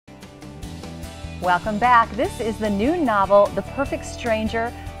Welcome back. This is the new novel, The Perfect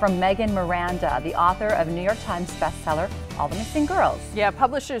Stranger, from Megan Miranda, the author of New York Times bestseller, All the Missing Girls. Yeah,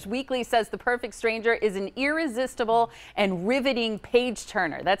 Publishers Weekly says The Perfect Stranger is an irresistible and riveting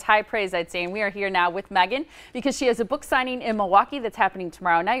page-turner. That's high praise, I'd say. And we are here now with Megan because she has a book signing in Milwaukee that's happening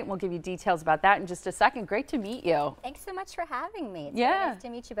tomorrow night. We'll give you details about that in just a second. Great to meet you. Thanks so much for having me. It's very nice to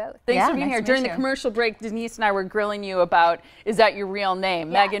meet you both. Thanks for being here. During the commercial break, Denise and I were grilling you about, is that your real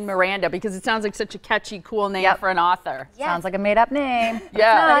name, Megan Miranda? Because it sounds like such a catchy, cool name for an author. Yes. Sounds like a made-up name.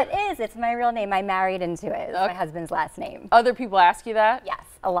 Yeah. It is. It's my real name. I married into it. It's my husband's last name. Other people ask you that? Yes,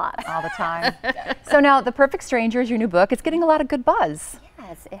 a lot. All the time. So now, The Perfect Stranger is your new book. It's getting a lot of good buzz.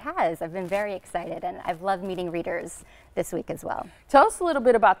 Yes, it has. I've been very excited, and I've loved meeting readers this week as well. Tell us a little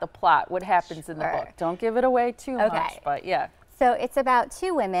bit about the plot. What happens in the book? Don't give it away too much, but yeah. So it's about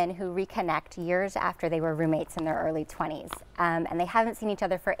two women who reconnect years after they were roommates in their early 20s. And they haven't seen each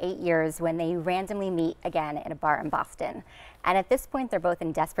other for 8 years when they randomly meet again in a bar in Boston. And at this point, they're both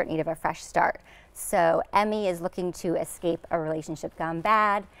in desperate need of a fresh start. So Emmy is looking to escape a relationship gone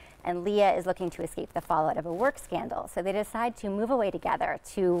bad, and Leah is looking to escape the fallout of a work scandal. So they decide to move away together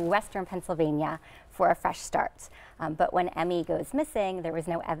to Western Pennsylvania for a fresh start. But when Emmy goes missing, there was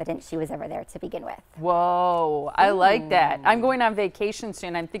no evidence she was ever there to begin with. Whoa, I like that. I'm going on vacation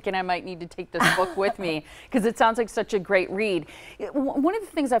soon. I'm thinking I might need to take this book with me because it sounds like such a great read. One of the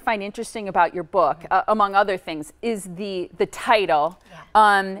things I find interesting about your book, among other things, is the title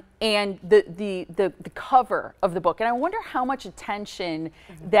and the cover of the book. And I wonder how much attention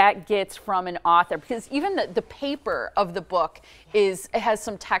that gets from an author, because even the paper of the book it has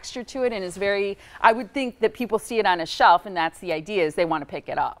some texture to it and is very, I would think that people see it on a shelf, and that's the idea, is they want to pick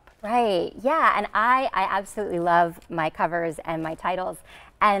it up. Right, yeah, and I absolutely love my covers and my titles.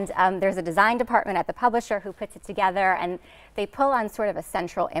 And there's a design department at the publisher who puts it together, and they pull on sort of a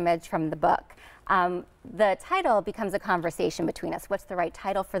central image from the book. The title becomes a conversation between us. What's the right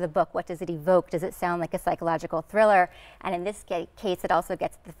title for the book? What does it evoke? Does it sound like a psychological thriller? And in this case, it also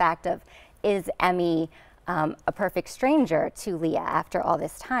gets to the fact of, is Emmy a perfect stranger to Leah after all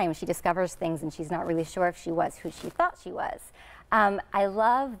this time? She discovers things and she's not really sure if she was who she thought she was. I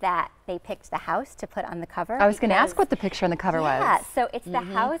love that they picked the house to put on the cover. I was going to ask what the picture on the cover was. Yeah, so it's the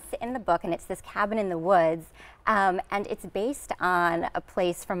house in the book, and it's this cabin in the woods, and it's based on a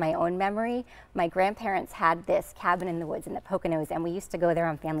place from my own memory. My grandparents had this cabin in the woods in the Poconos, and we used to go there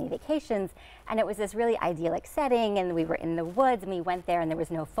on family vacations, and it was this really idyllic setting, and we were in the woods, and we went there, and there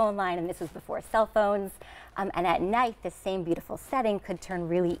was no phone line, and this was before cell phones. And at night, this same beautiful setting could turn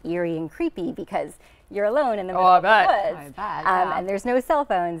really eerie and creepy because you're alone in the middle of the woods. And there's no cell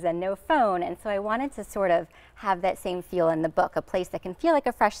phones and no phone. And so I wanted to sort of have that same feel in the book, a place that can feel like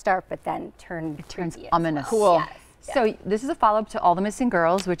a fresh start, but then turns ominous. Cool. Yes. So this is a follow-up to All the Missing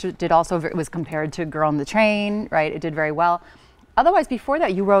Girls, which did also was compared to Girl on the Train, right? It did very well. Otherwise, before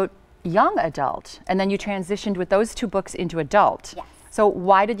that, you wrote young adult, and then you transitioned with those two books into adult. Yes. So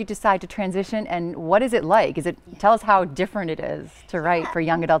why did you decide to transition, and what is it like? Tell us how different it is to write for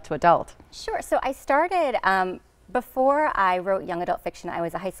young adult to adult. Sure. So I started, before I wrote young adult fiction, I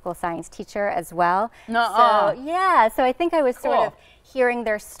was a high school science teacher as well. So yeah, so I think I was sort of hearing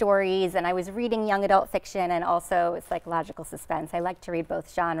their stories, and I was reading young adult fiction and also psychological suspense. I like to read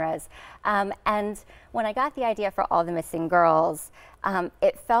both genres. And when I got the idea for All the Missing Girls,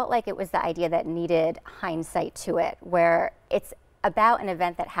 it felt like it was the idea that needed hindsight to it, where it's about an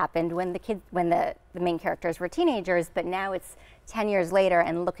event that happened when the main characters were teenagers, but now it's 10 years later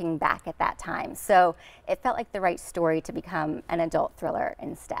and looking back at that time. So it felt like the right story to become an adult thriller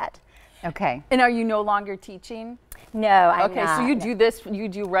instead. Okay. And are you no longer teaching? No, I'm not. Okay, so you do this, you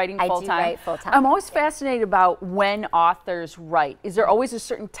do writing full-time? I do write full-time. I'm always fascinated about when authors write. Is there always a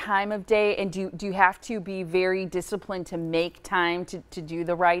certain time of day, and do you have to be very disciplined to make time to do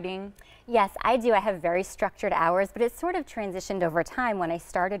the writing? Yes, I do. I have very structured hours, but it's sort of transitioned over time. When I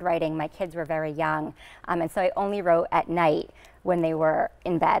started writing, my kids were very young, and so I only wrote at night when they were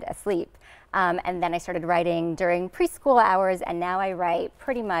in bed asleep. And then I started writing during preschool hours, and now I write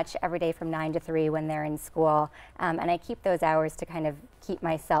pretty much every day from 9 to 3 when they're in school. And I keep those hours to kind of keep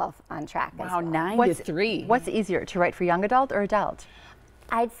myself on track as well. 9 to 3. What's easier, to write for young adult or adult?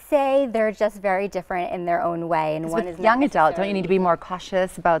 I'd say they're just very different in their own way. And one is young adult, don't you need to be more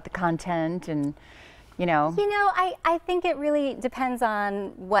cautious about the content and You know, I think it really depends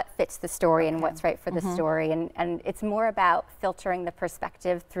on what fits the story and what's right for the story, and it's more about filtering the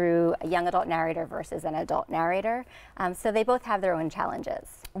perspective through a young adult narrator versus an adult narrator. So they both have their own challenges.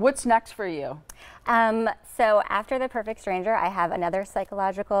 What's next for you? So after The Perfect Stranger, I have another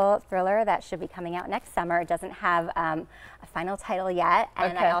psychological thriller that should be coming out next summer. It doesn't have a final title yet,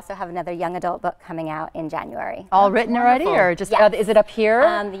 and I also have another young adult book coming out in January. All written already, or just is it up here?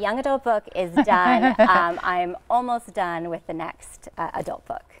 The young adult book is done. I'm almost done with the next adult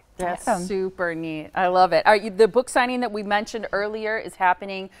book. That's super neat. I love it. The book signing that we mentioned earlier is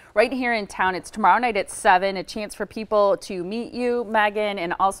happening right here in town. It's tomorrow night at 7, a chance for people to meet you, Megan,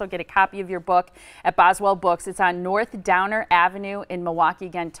 and also get a copy of your book at Boswell Books. It's on North Downer Avenue in Milwaukee,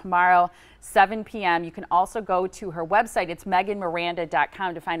 again, tomorrow, 7 p.m. You can also go to her website. It's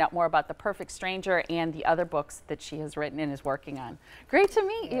meganmiranda.com to find out more about The Perfect Stranger and the other books that she has written and is working on. Great to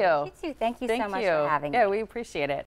meet you. You too. Thank you so much for having me. Yeah, we appreciate it.